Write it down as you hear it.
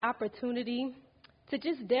opportunity to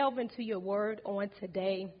just delve into your word on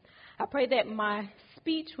today. I pray that my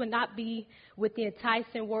speech would not be with the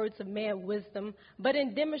enticing words of man wisdom, but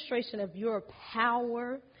in demonstration of your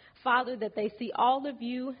power. Father, that they see all of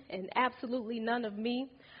you and absolutely none of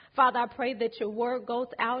me. Father, I pray that your word goes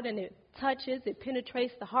out and it touches, it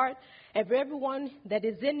penetrates the heart of everyone that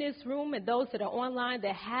is in this room and those that are online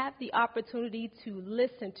that have the opportunity to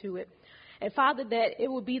listen to it. And Father, that it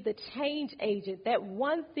will be the change agent, that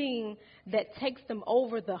one thing that takes them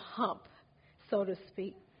over the hump, so to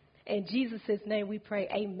speak. In Jesus' name we pray,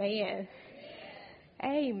 amen.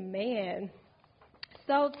 Amen.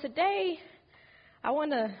 So today I want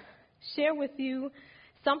to share with you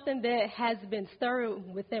something that has been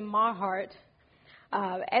stirred within my heart.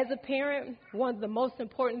 As a parent, one of the most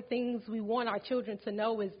important things we want our children to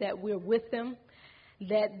know is that we're with them,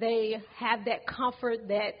 that they have that comfort,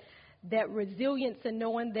 that resilience in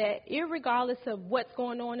knowing that irregardless of what's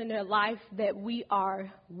going on in their life, that we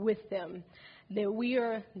are with them, that we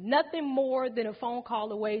are nothing more than a phone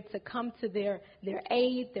call away to come to their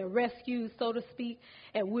aid, their rescue, so to speak,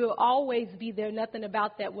 and we'll always be there, nothing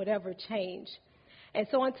about that would ever change. And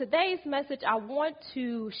so in today's message, I want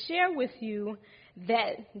to share with you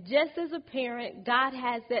that just as a parent, God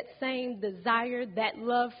has that same desire, that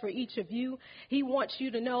love for each of you. He wants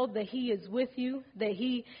you to know that he is with you, that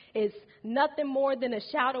he is nothing more than a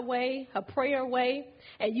shout away, a prayer away,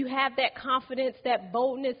 and you have that confidence, that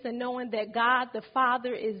boldness in knowing that God the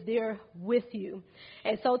Father is there with you.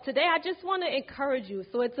 And so today I just want to encourage you.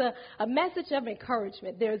 So it's a message of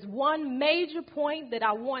encouragement. There's one major point that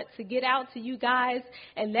I want to get out to you guys,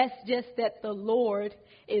 and that's just that the Lord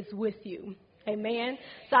is with you. Amen.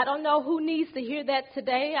 So I don't know who needs to hear that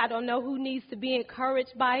today. I don't know who needs to be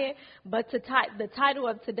encouraged by it. But the title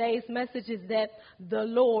of today's message is that the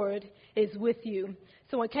Lord is with you.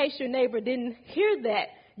 So in case your neighbor didn't hear that,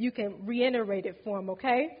 you can reiterate it for him,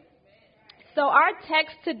 okay? So our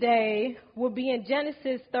text today will be in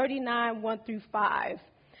Genesis 39, 1 through 5.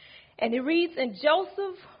 And it reads, "And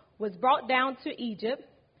Joseph was brought down to Egypt,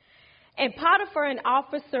 and Potiphar, an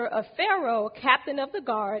officer of Pharaoh, captain of the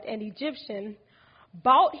guard, an Egyptian,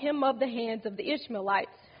 bought him of the hands of the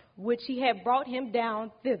Ishmaelites, which he had brought him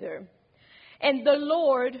down thither. And the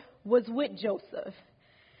Lord was with Joseph."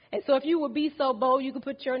 And so if you would be so bold, you could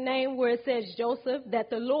put your name where it says Joseph, that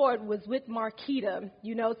the Lord was with Marquita,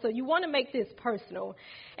 so you want to make this personal.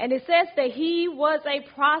 And it says that he was a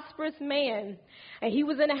prosperous man, and he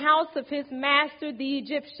was in the house of his master, the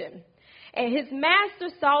Egyptian. And his master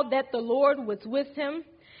saw that the Lord was with him,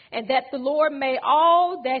 and that the Lord made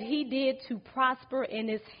all that he did to prosper in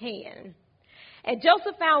his hand. And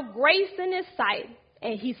Joseph found grace in his sight,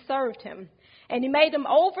 and he served him. And he made him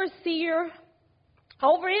overseer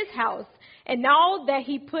over his house, and all that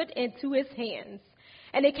he put into his hands.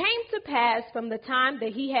 And it came to pass from the time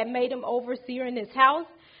that he had made him overseer in his house,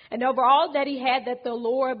 and over all that he had, that the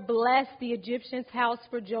Lord blessed the Egyptian's house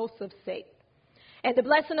for Joseph's sake. And the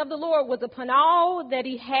blessing of the Lord was upon all that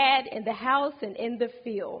he had in the house and in the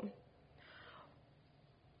field.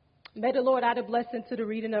 May the Lord add a blessing to the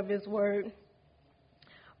reading of his word.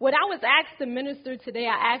 When I was asked to minister today,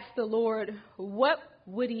 I asked the Lord, what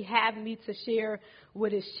would he have me to share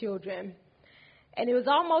with his children? And it was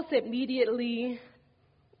almost immediately,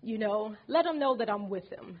 let them know that I'm with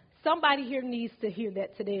them. Somebody here needs to hear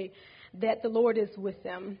that today, that the Lord is with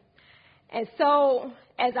them. And so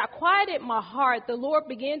as I quieted my heart, the Lord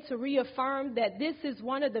began to reaffirm that this is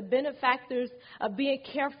one of the benefactors of being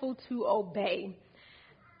careful to obey.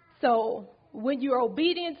 So when you're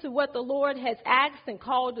obedient to what the Lord has asked and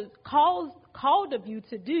called of you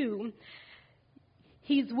to do,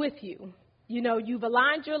 he's with you. You've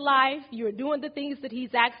aligned your life. You're doing the things that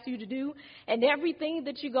he's asked you to do. And everything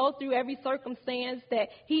that you go through, every circumstance, that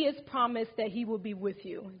he has promised that he will be with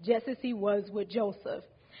you, just as he was with Joseph.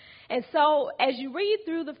 And so as you read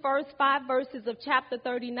through the first 5 verses of chapter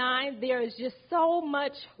 39, there is just so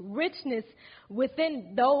much richness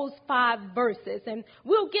within those 5 verses. And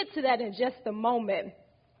we'll get to that in just a moment.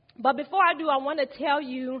 But before I do, I want to tell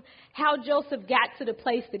you how Joseph got to the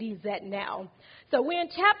place that he's at now. So we're in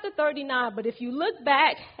chapter 39, but if you look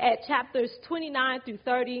back at chapters 29 through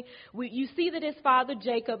 30, you see that his father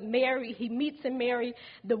Jacob, he meets and marries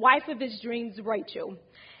the wife of his dreams, Rachel.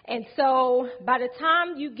 And so by the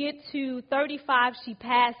time you get to 35, she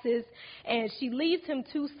passes, and she leaves him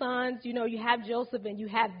 2 sons. You have Joseph and you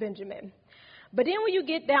have Benjamin. But then when you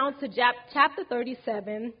get down to chapter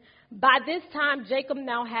 37, by this time, Jacob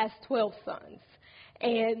now has 12 sons.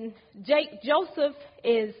 And Joseph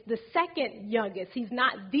is the second youngest. He's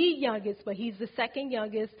not the youngest, but he's the second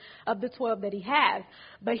youngest of the 12 that he has.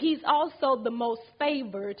 But he's also the most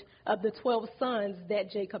favored of the 12 sons that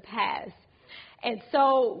Jacob has. And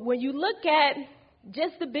so when you look at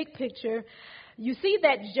just the big picture, you see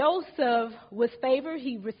that Joseph was favored.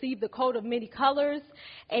 He received the coat of many colors,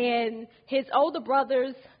 and his older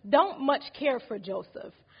brothers don't much care for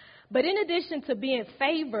Joseph. But in addition to being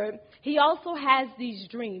favored, he also has these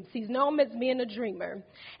dreams. He's known as being a dreamer.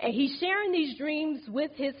 And he's sharing these dreams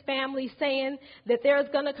with his family, saying that there's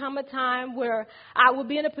going to come a time where I will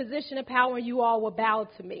be in a position of power and you all will bow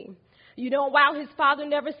to me. You know, while his father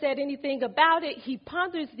never said anything about it, he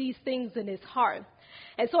ponders these things in his heart.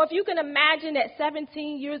 And so if you can imagine at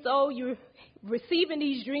 17 years old, you're receiving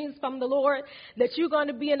these dreams from the Lord, that you're going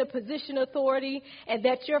to be in a position of authority and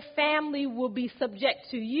that your family will be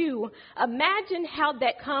subject to you. Imagine how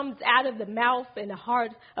that comes out of the mouth and the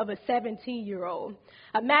heart of a 17-year-old.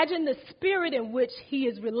 Imagine the spirit in which he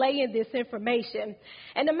is relaying this information.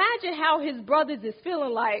 And imagine how his brothers is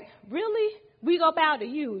feeling like, really? We go bow to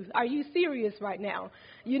you. Are you serious right now?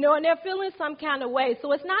 You know, and they're feeling some kind of way.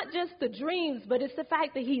 So it's not just the dreams, but it's the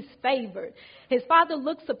fact that he's favored. His father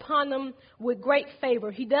looks upon them with great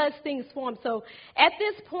favor. He does things for him. So at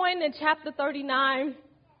this point in chapter 39,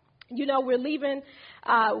 you know, we're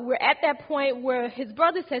at that point where his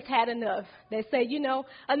brothers has had enough. They say, you know,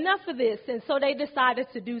 enough of this. And so they decided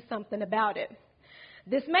to do something about it.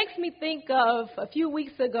 This makes me think of a few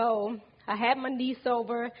weeks ago, I had my niece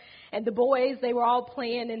over, and the boys, they were all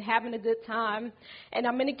playing and having a good time. And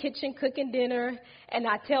I'm in the kitchen cooking dinner, and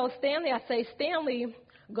I tell Stanley, I say, Stanley,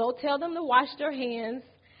 go tell them to wash their hands,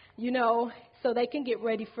 you know, so they can get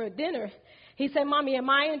ready for dinner. He said, Mommy, am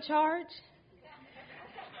I in charge?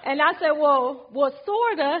 And I said, well,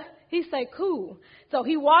 sort of. He said, cool. So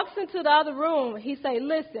he walks into the other room. He said,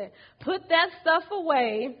 listen, put that stuff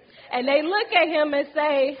away. And they look at him and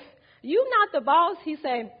say, you not the boss? He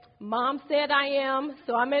said, Mom said I am,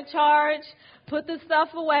 so I'm in charge. Put the stuff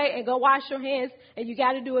away and go wash your hands, and you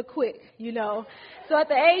got to do it quick, you know. So at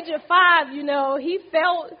the age of 5, you know, he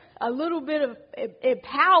felt a little bit of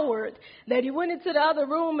empowered that he went into the other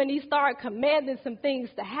room and he started commanding some things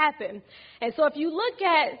to happen. And so if you look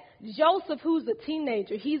at Joseph, who's a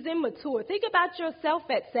teenager, he's immature. Think about yourself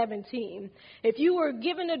at 17. If you were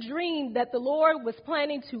given a dream that the Lord was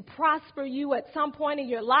planning to prosper you at some point in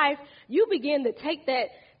your life, you begin to take that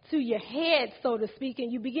to your head, so to speak,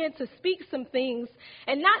 and you begin to speak some things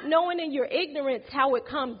and not knowing in your ignorance how it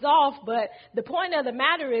comes off. But the point of the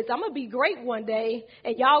matter is, I'm going to be great one day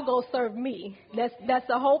and y'all go serve me. That's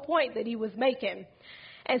the whole point that he was making.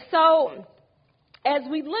 And so as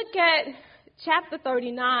we look at chapter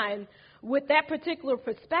 39 with that particular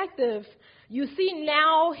perspective, you see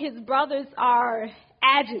now his brothers are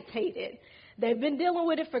agitated. They've been dealing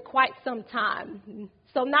with it for quite some time.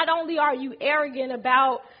 So not only are you arrogant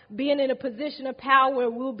about being in a position of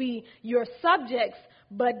power, will be your subjects,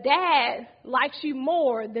 but Dad likes you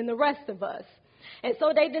more than the rest of us. And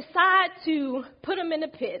so they decide to put him in a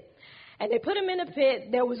pit. And they put him in a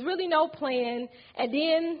pit. There was really no plan. And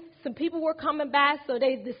then some people were coming back, so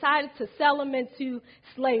they decided to sell him into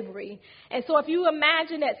slavery. And so if you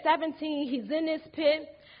imagine at 17, he's in this pit,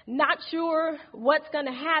 not sure what's going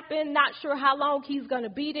to happen, not sure how long he's going to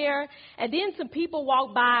be there. And then some people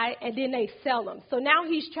walk by and then they sell him. So now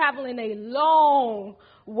he's traveling a long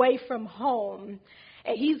way from home.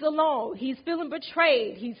 And he's alone. He's feeling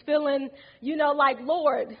betrayed. He's feeling, you know, like,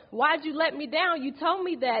 Lord, why'd you let me down? You told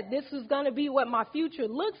me that this was going to be what my future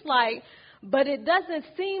looks like, but it doesn't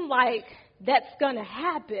seem like that's going to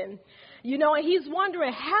happen. You know, and he's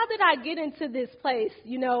wondering, how did I get into this place,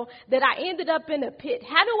 you know, that I ended up in a pit?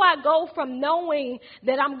 How do I go from knowing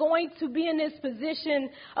that I'm going to be in this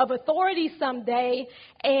position of authority someday,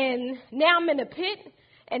 and now I'm in a pit,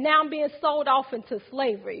 and now I'm being sold off into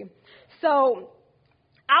slavery? So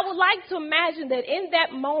I would like to imagine that in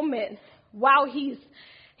that moment, while he's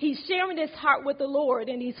sharing his heart with the Lord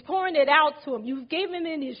and he's pouring it out to him. You gave him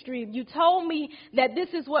in his dream. You told me that this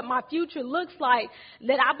is what my future looks like,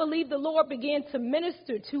 that I believe the Lord began to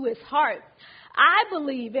minister to his heart. I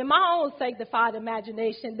believe in my own sanctified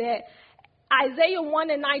imagination that Isaiah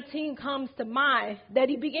 1:19 comes to mind, that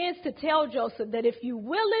he begins to tell Joseph that if you're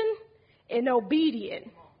willing and obedient,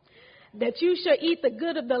 that you shall eat the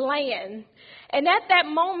good of the land. And at that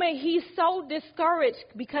moment, he's so discouraged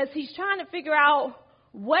because he's trying to figure out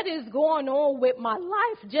what is going on with my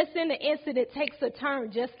life. Just in the instant, it takes a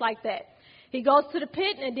turn just like that. He goes to the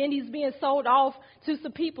pit, and then he's being sold off to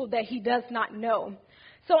some people that he does not know.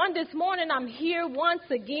 So on this morning, I'm here once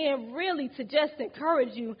again really to just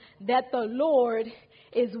encourage you that the Lord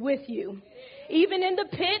is with you. Even in the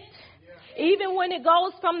pit, even when it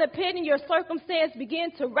goes from the pit and your circumstance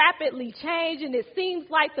begins to rapidly change and it seems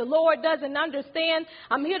like the Lord doesn't understand,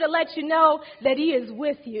 I'm here to let you know that he is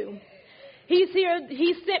with you. He's here.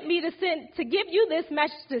 He sent me to give you this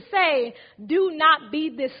message to say, do not be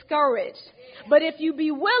discouraged. But if you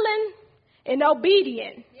be willing and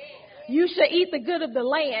obedient, you shall eat the good of the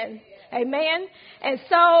land. Amen. And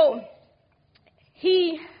so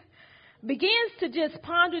he begins to just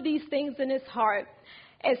ponder these things in his heart.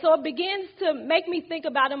 And so it begins to make me think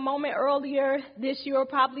about a moment earlier this year,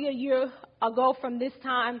 probably a year ago from this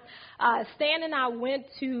time. Stan and I went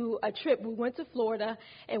to a trip. We went to Florida,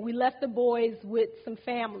 and we left the boys with some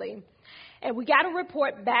family. And we got a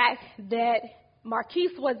report back that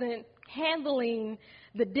Marquise wasn't handling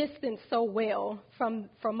the distance so well from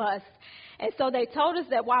us. And so they told us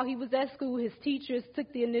that while he was at school, his teachers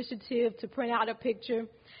took the initiative to print out a picture,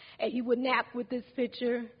 and he would nap with this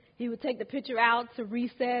picture. He would take the picture out to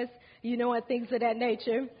recess, and things of that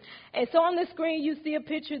nature. And so on the screen, you see a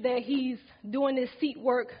picture that he's doing his seat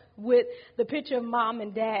work with the picture of mom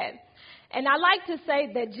and dad. And I like to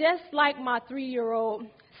say that just like my 3-year-old,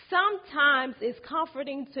 sometimes it's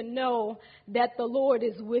comforting to know that the Lord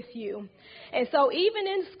is with you. And so even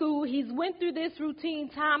in school, he's went through this routine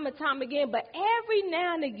time and time again, but every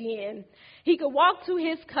now and again, he could walk to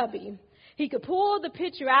his cubby. He could pull the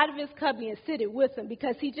picture out of his cubby and sit it with him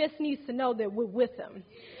because he just needs to know that we're with him.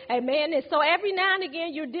 Amen. And so every now and again,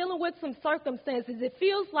 you're dealing with some circumstances. It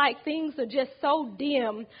feels like things are just so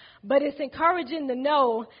dim, but it's encouraging to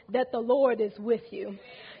know that the Lord is with you.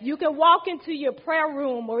 You can walk into your prayer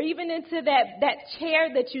room or even into that chair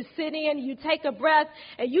that you sit in, you take a breath,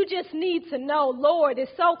 and you just need to know, Lord,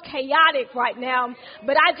 it's so chaotic right now,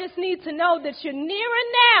 but I just need to know that you're nearer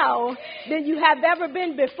now than you have ever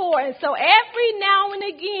been before. And so every now and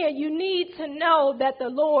again, you need to know that the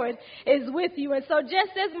Lord is with you. And so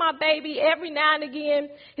just as my baby, every now and again,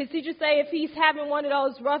 his teacher say if he's having one of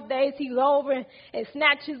those rough days, he'll go over and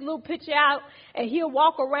snatch his little picture out, and he'll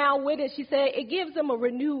walk around with it. She said it gives him a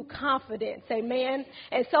renewed confidence. Amen.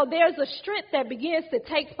 And so there's a strength that begins to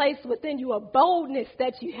take place within you, a boldness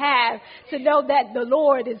that you have to know that the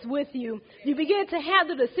Lord is with you. You begin to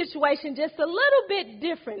handle the situation just a little bit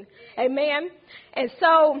different. Amen. And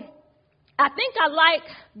so I think I like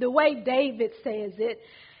the way David says it.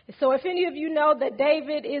 So if any of you know that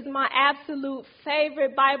David is my absolute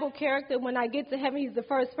favorite Bible character, when I get to heaven, he's the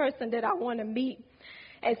first person that I want to meet.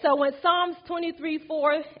 And so in Psalms 23,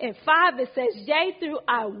 4 and 5, it says, yea, though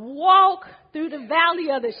I walk through the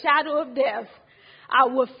valley of the shadow of death, I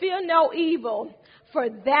will fear no evil, for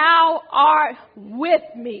thou art with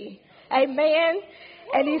me. Amen.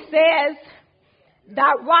 And he says,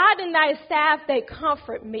 thy rod and thy staff, they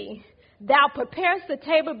comfort me. Thou preparest the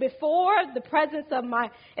table before in the presence of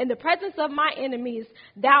my enemies.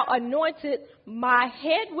 Thou anointed my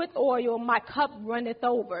head with oil, my cup runneth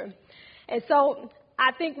over. And so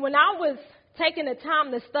I think when I was taking the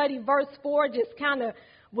time to study verse 4, just kind of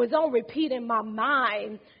was on repeat in my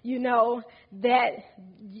mind, that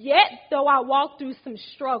yet though I walk through some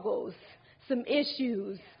struggles, some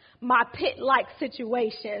issues, my pit-like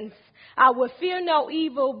situations, I will fear no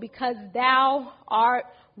evil because thou art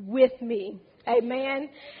with me. Amen.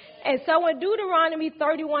 And so in Deuteronomy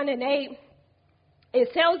 31 and 8,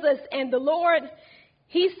 it tells us, and the Lord,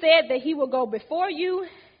 he said that he will go before you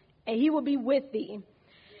and he will be with thee.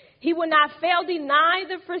 He will not fail thee,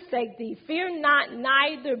 neither forsake thee. Fear not,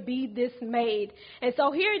 neither be dismayed. And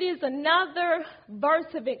so here it is, another verse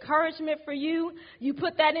of encouragement for you. You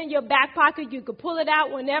put that in your back pocket. You can pull it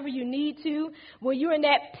out whenever you need to. When you're in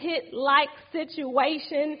that pit-like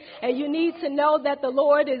situation and you need to know that the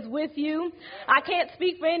Lord is with you. I can't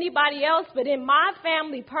speak for anybody else, but in my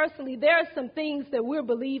family personally, there are some things that we're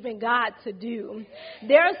believing God to do.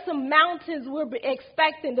 There are some mountains we're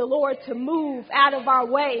expecting the Lord to move out of our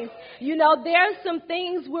way. There's some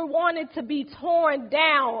things we're wanting to be torn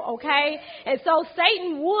down, okay? And so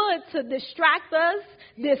Satan would to distract us,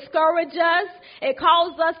 discourage us. It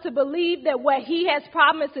calls us to believe that what he has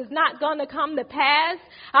promised is not going to come to pass.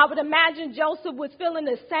 I would imagine Joseph was feeling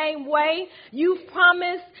the same way. You've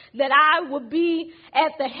promised that I will be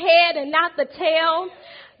at the head and not the tail,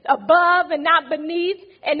 above and not beneath.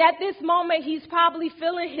 And at this moment, he's probably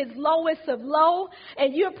feeling his lowest of low.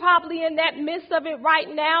 And you're probably in that midst of it right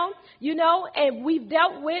now, and we've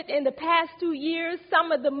dealt with in the past 2 years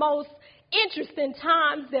some of the most interesting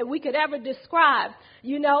times that we could ever describe.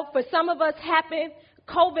 For some of us happened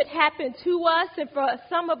COVID happened to us, and for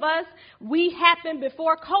some of us, we happened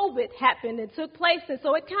before COVID happened and took place. And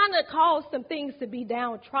so it kind of caused some things to be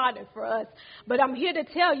downtrodden for us. But I'm here to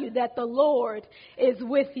tell you that the Lord is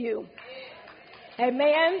with you.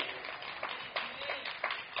 Amen.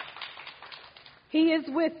 He is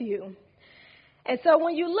with you. And so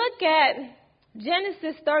when you look at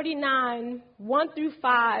Genesis 39, 1 through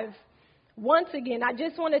 5, once again, I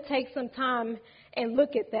just want to take some time and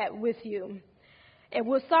look at that with you. And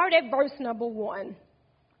we'll start at verse number 1.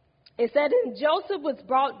 It said, and Joseph was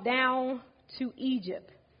brought down to Egypt.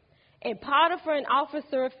 And Potiphar, an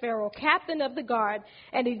officer of Pharaoh, captain of the guard,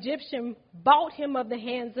 an Egyptian, bought him of the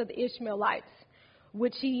hands of the Ishmaelites,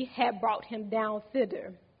 which he had brought him down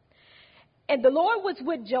thither. And the Lord was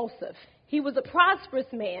with Joseph. He was a prosperous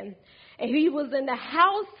man, and he was in the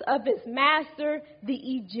house of his master, the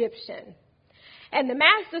Egyptian. And the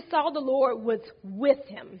master saw the Lord was with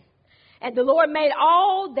him. And the Lord made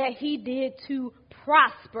all that he did to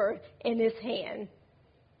prosper in his hand.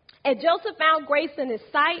 And Joseph found grace in his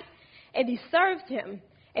sight, and he served him.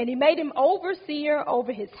 And he made him overseer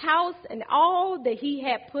over his house and all that he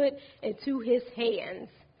had put into his hands.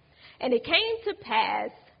 And it came to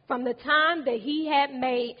pass from the time that he had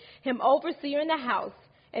made him overseer in the house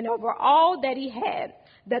and over all that he had,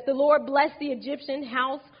 that the Lord blessed the Egyptian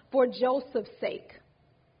house for Joseph's sake.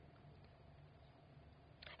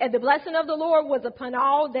 And the blessing of the Lord was upon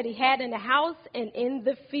all that he had in the house and in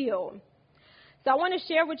the field. So I want to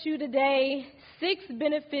share with you today 6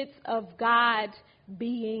 benefits of God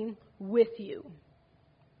being with you.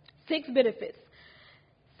 6 benefits.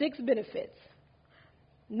 6 benefits.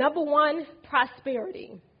 Number 1,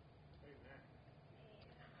 prosperity.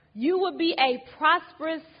 You will be a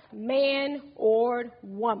prosperous man or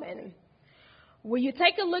woman. When you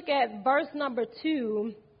take a look at verse number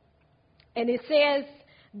 2, and it says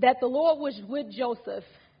that the Lord was with Joseph,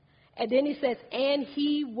 and then he says, and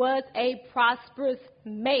he was a prosperous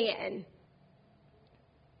man.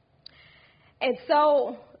 And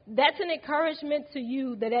so that's an encouragement to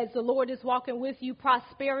you that as the Lord is walking with you,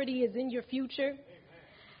 prosperity is in your future.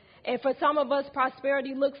 And for some of us,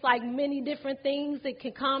 prosperity looks like many different things. It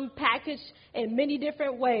can come packaged in many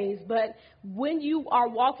different ways. But when you are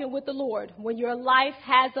walking with the Lord, when your life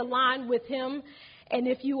has aligned with him, and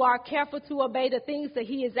if you are careful to obey the things that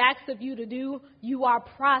he has asked of you to do, you are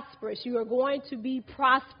prosperous. You are going to be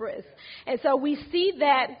prosperous. And so we see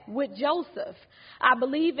that with Joseph. I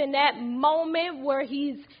believe in that moment where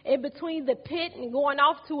he's in between the pit and going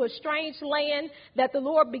off to a strange land, that the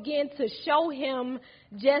Lord began to show him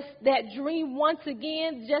just that dream once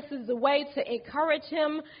again, just as a way to encourage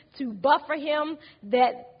him, to buffer him,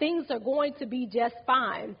 that things are going to be just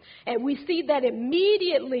fine. And we see that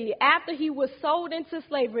immediately after he was sold into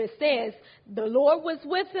slavery, it says the Lord was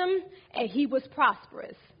with him and he was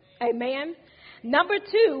prosperous. Amen. Number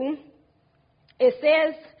 2, it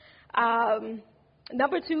says,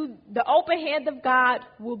 number 2, the open hand of God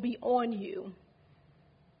will be on you.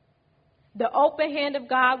 The open hand of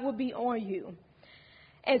God will be on you.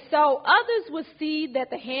 And so others will see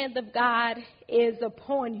that the hand of God is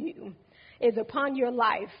upon you, is upon your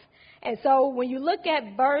life. And so when you look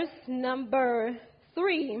at verse number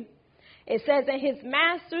 3, it says, and his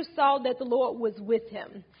master saw that the Lord was with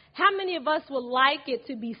him. How many of us would like it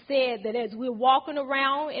to be said that as we're walking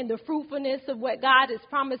around in the fruitfulness of what God has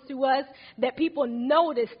promised to us, that people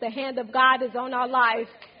notice the hand of God is on our life?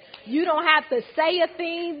 You don't have to say a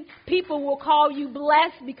thing. People will call you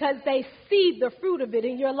blessed because they see the fruit of it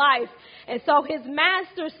in your life. And so his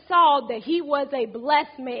master saw that he was a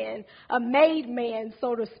blessed man, a made man,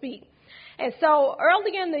 so to speak. And so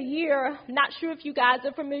early in the year, not sure if you guys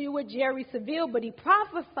are familiar with Jerry Saville, but he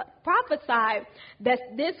prophesied that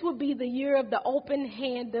this would be the year of the open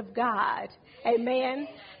hand of God. Amen.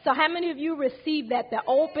 So how many of you received that, the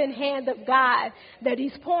open hand of God, that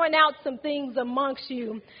he's pouring out some things amongst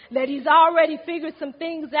you, that he's already figured some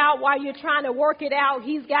things out while you're trying to work it out.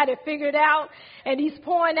 He's got it figured out, and he's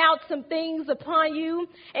pouring out some things upon you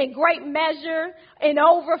in great measure, in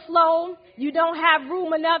overflow. You don't have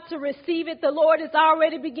room enough to receive it. The Lord is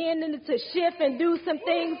already beginning to shift and do some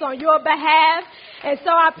things on your behalf. And so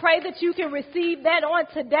I pray that you can receive that on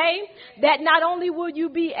today, that not only will you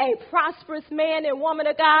be a prosperous man and woman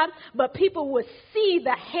of God, but people will see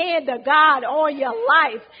the hand of God on your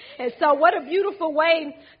life. And so what a beautiful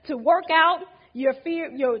way to work out your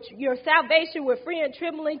salvation with fear and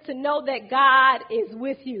trembling, to know that God is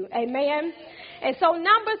with you. Amen. And so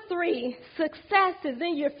number 3, success is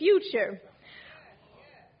in your future.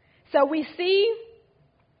 So we see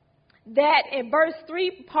that in verse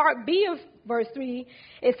 3, part B of verse 3,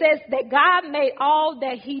 it says that God made all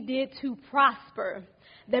that he did to prosper.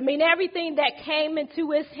 That means everything that came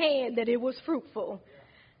into his hand, that it was fruitful.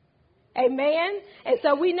 Amen. And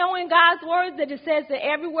so we know in God's word that it says that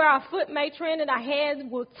everywhere our foot may tread and our hands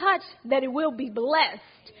will touch, that it will be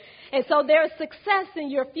blessed. And so there's success in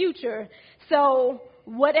your future. So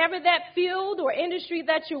whatever that field or industry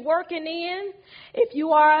that you're working in, if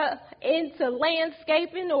you are into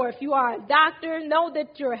landscaping or if you are a doctor, know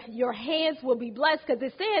that your hands will be blessed, because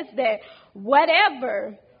it says that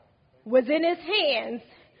whatever was in his hands,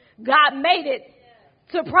 God made it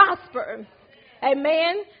to prosper.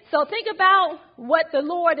 Amen. So think about what the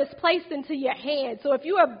Lord has placed into your hands. So if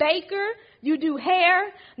you're a baker, you do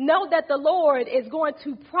hair, know that the Lord is going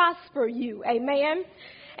to prosper you. Amen.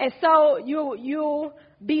 And so you'll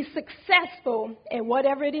be successful in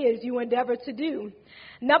whatever it is you endeavor to do.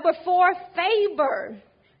 Number 4, favor.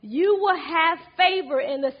 You will have favor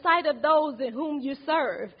in the sight of those in whom you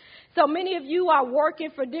serve. So many of you are working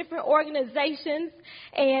for different organizations,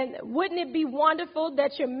 and wouldn't it be wonderful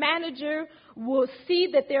that your manager will see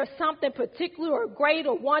that there's something particular or great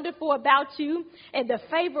or wonderful about you, and the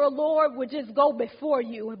favor of the Lord will just go before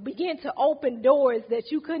you and begin to open doors that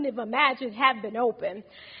you couldn't have imagined have been open.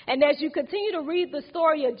 And as you continue to read the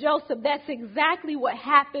story of Joseph, that's exactly what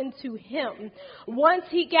happened to him. Once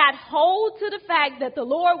he got hold to the fact that the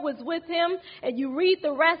Lord was with him, and you read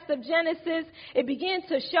the rest of Genesis, it begins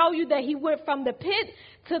to show you that he went from the pit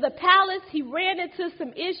to the palace. He ran into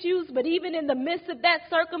some issues, but even in the midst of that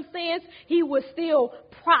circumstance, he was still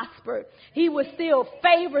prospered. He was still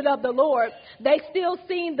favored of the Lord. They still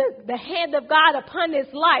seen the hand of God upon his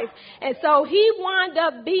life. And so he wound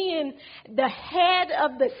up being the head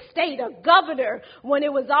of the state, a governor, when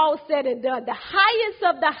it was all said and done. The highest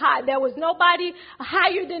of the high. There was nobody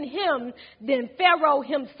higher than him, than Pharaoh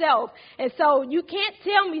himself. And so you can't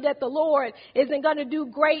tell me that the Lord isn't going to do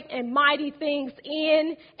great and mighty things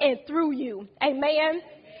in and through you. Amen.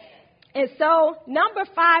 And so, number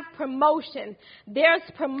 5, promotion. There's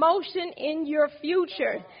promotion in your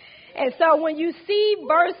future. And so when you see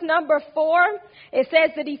verse number 4, it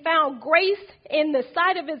says that he found grace in the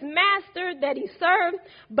sight of his master that he served,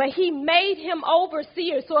 but he made him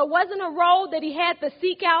overseer. So it wasn't a role that he had to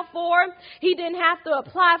seek out for. He didn't have to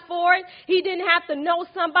apply for it. He didn't have to know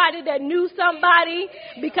somebody that knew somebody,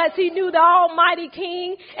 because he knew the Almighty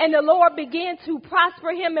King, and the Lord began to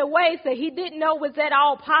prosper him in ways that he didn't know was at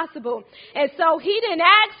all possible. And so he didn't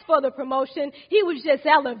ask for the promotion. He was just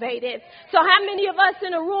elevated. So how many of us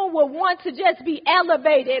in the room would want to just be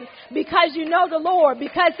elevated because you know the Lord,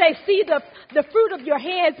 because they see the fruit of your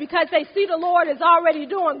hands, because they see the Lord is already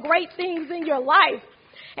doing great things in your life?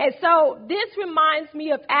 And so this reminds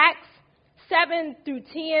me of Acts 7 through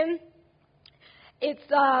 10. It's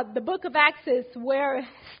the book of Acts is where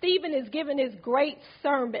Stephen is giving his great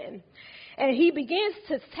sermon, and he begins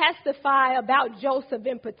to testify about Joseph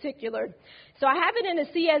in particular. So I have it in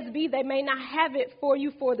the CSB. They may not have it for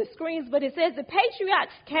you for the screens, but it says the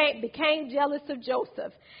patriarchs became jealous of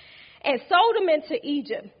Joseph and sold him into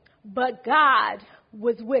Egypt, but God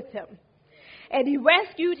was with him, and he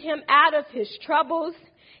rescued him out of his troubles.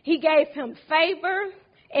 He gave him favor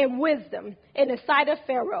and wisdom in the sight of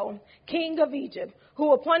Pharaoh, king of Egypt,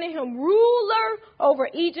 who appointed him ruler over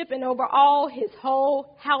Egypt and over all his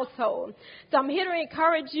whole household. So I'm here to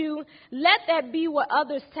encourage you, let that be what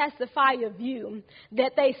others testify of you,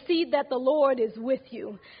 that they see that the Lord is with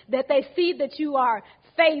you, that they see that you are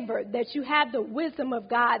favored, that you have the wisdom of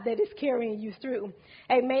God that is carrying you through.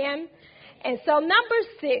 Amen. And so number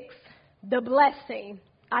 6, the blessing.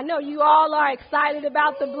 I know you all are excited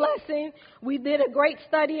about the blessing. We did a great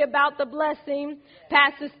study about the blessing.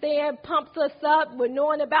 Pastor Stan pumps us up with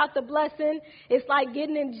knowing about the blessing. It's like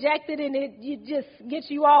getting injected, and it just gets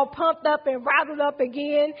you all pumped up and riled up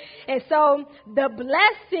again. And so the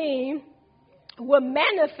blessing will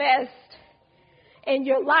manifest in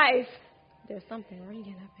your life. There's something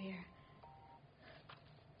ringing up here.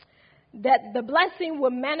 That the blessing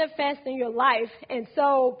will manifest in your life. And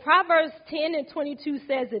so Proverbs 10 and 22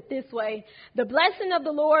 says it this way: the blessing of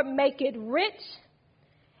the Lord make it rich,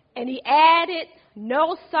 and he added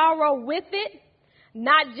no sorrow with it.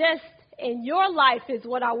 Not just in your life is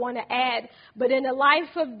what I want to add, but in the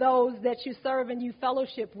life of those that you serve and you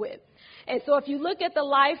fellowship with. And so if you look at the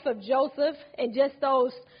life of Joseph and just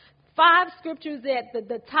those 5 scriptures at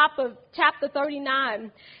the top of chapter 39,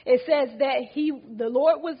 it says that the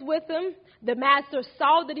Lord was with him. The master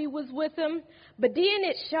saw that he was with him. But then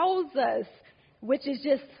it shows us, which is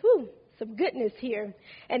just some goodness here.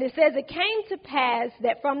 And it says it came to pass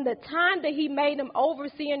that from the time that he made him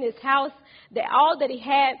overseer in his house, that all that he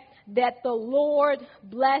had, that the Lord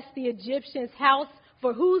blessed the Egyptian's house.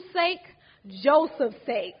 For whose sake? Joseph's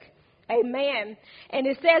sake. Amen. And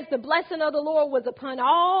it says the blessing of the Lord was upon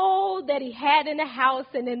all that he had in the house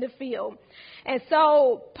and in the field. And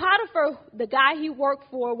so Potiphar, the guy he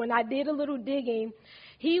worked for, when I did a little digging,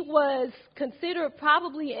 he was considered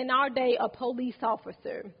probably in our day a police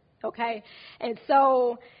officer. Okay. And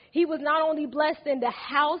so he was not only blessed in the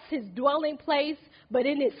house, his dwelling place, but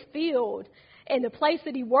in his field, in the place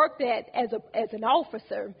that he worked at as an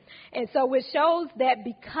officer. And so it shows that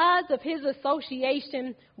because of his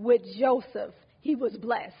association with Joseph, he was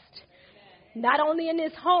blessed. Not only in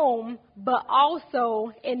his home, but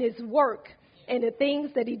also in his work and the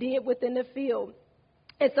things that he did within the field.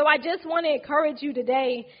 And so I just want to encourage you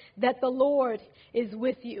today that the Lord is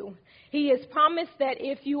with you. He has promised that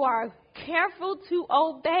if you are careful to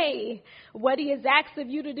obey what he has asked of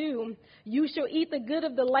you to do, you shall eat the good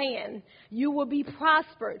of the land. You will be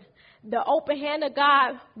prospered. The open hand of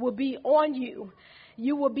God will be on you.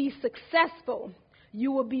 You will be successful.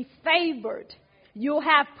 You will be favored. You'll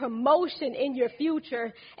have promotion in your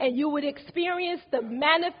future, and you would experience the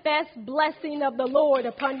manifest blessing of the Lord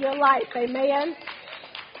upon your life. Amen.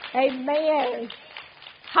 Amen.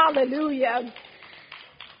 Hallelujah.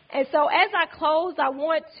 And so as I close, I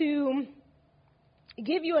want to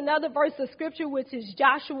give you another verse of scripture, which is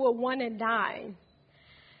Joshua 1:9.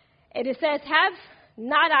 And it says, have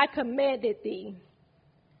not I commanded thee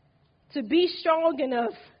to be strong and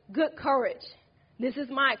of good courage? This is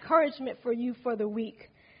my encouragement for you for the week.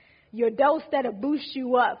 Your dose that'll boost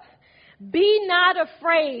you up. Be not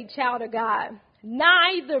afraid, child of God,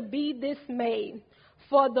 neither be dismayed.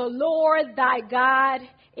 For the Lord thy God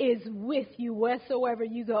is with you wheresoever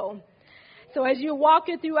you go. So as you're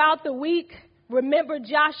walking throughout the week, remember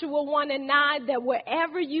Joshua 1:9, that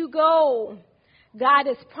wherever you go, God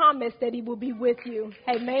has promised that he will be with you.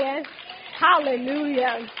 Amen.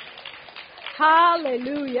 Hallelujah.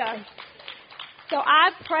 Hallelujah. So I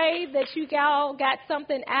pray that you all got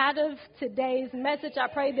something out of today's message. I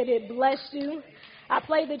pray that it blessed you. I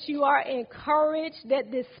pray that you are encouraged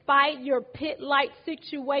that despite your pit-like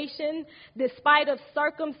situation, despite of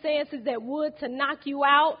circumstances that would to knock you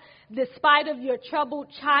out, despite of your troubled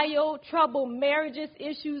child, troubled marriages,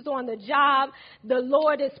 issues on the job, the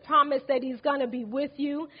Lord has promised that he's going to be with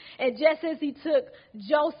you. And just as he took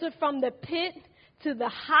Joseph from the pit to the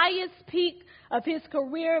highest peak of his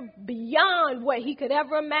career, beyond what he could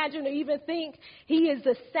ever imagine or even think, he is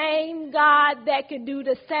the same God that can do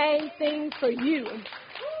the same thing for you.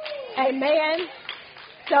 Amen.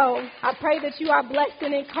 So I pray that you are blessed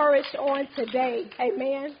and encouraged on today.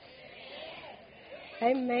 Amen.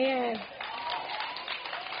 Amen.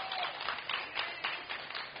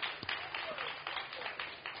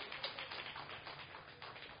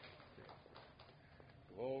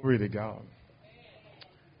 Glory to God.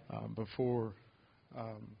 Before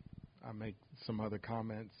I make some other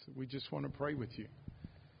comments, we just want to pray with you.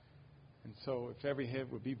 And so if every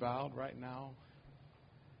head would be bowed right now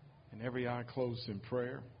and every eye closed in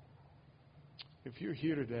prayer, if you're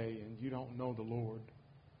here today and you don't know the Lord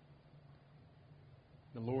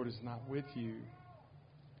is not with you,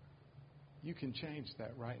 you can change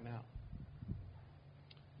that right now.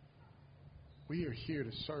 We are here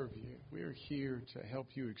to serve you. We are here to help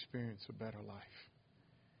you experience a better life.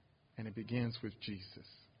 And it begins with Jesus.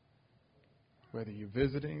 Whether you're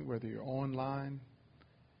visiting, whether you're online,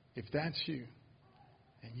 if that's you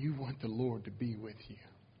and you want the Lord to be with you,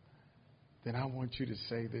 then I want you to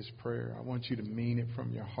say this prayer. I want you to mean it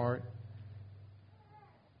from your heart.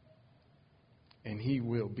 And he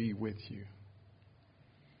will be with you.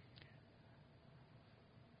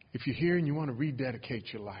 If you're here and you want to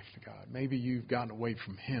rededicate your life to God, maybe you've gotten away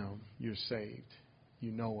from him, you're saved,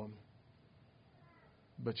 you know him,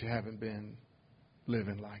 but you haven't been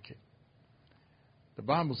living like it. The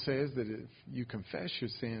Bible says that if you confess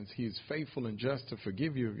your sins, he is faithful and just to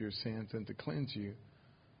forgive you of your sins and to cleanse you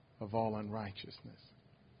of all unrighteousness.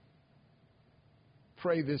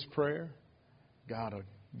 Pray this prayer. God will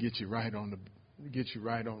get you right on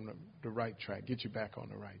the right track, get you back on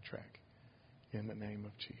the right track in the name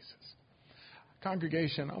of Jesus.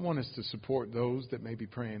 Congregation, I want us to support those that may be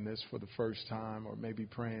praying this for the first time or maybe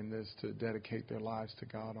praying this to dedicate their lives to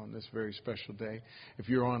God on this very special day. If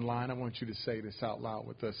you're online, I want you to say this out loud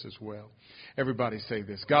with us as well. Everybody say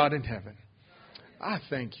this. God in heaven, I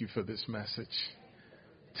thank you for this message.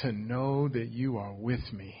 To know that you are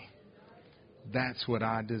with me, that's what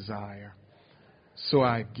I desire. So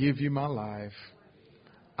I give you my life.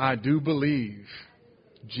 I do believe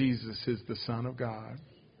Jesus is the Son of God,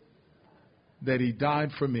 that he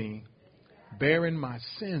died for me, bearing my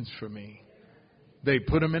sins for me. They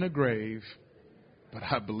put him in a grave, but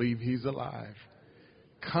I believe he's alive.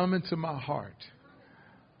 Come into my heart.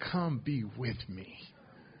 come be with me.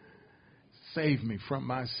 Save me from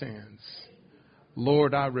my sins.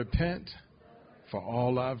 Lord, I repent for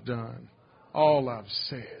all I've done, all I've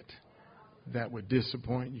said that would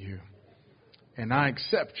disappoint you. And I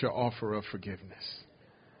accept your offer of forgiveness.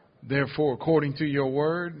 Therefore, according to your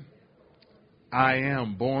word, I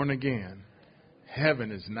am born again.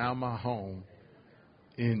 Heaven is now my home.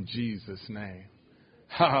 In Jesus' name.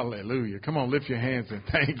 Hallelujah. Come on, lift your hands and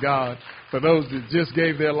thank God for those that just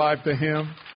gave their life to him.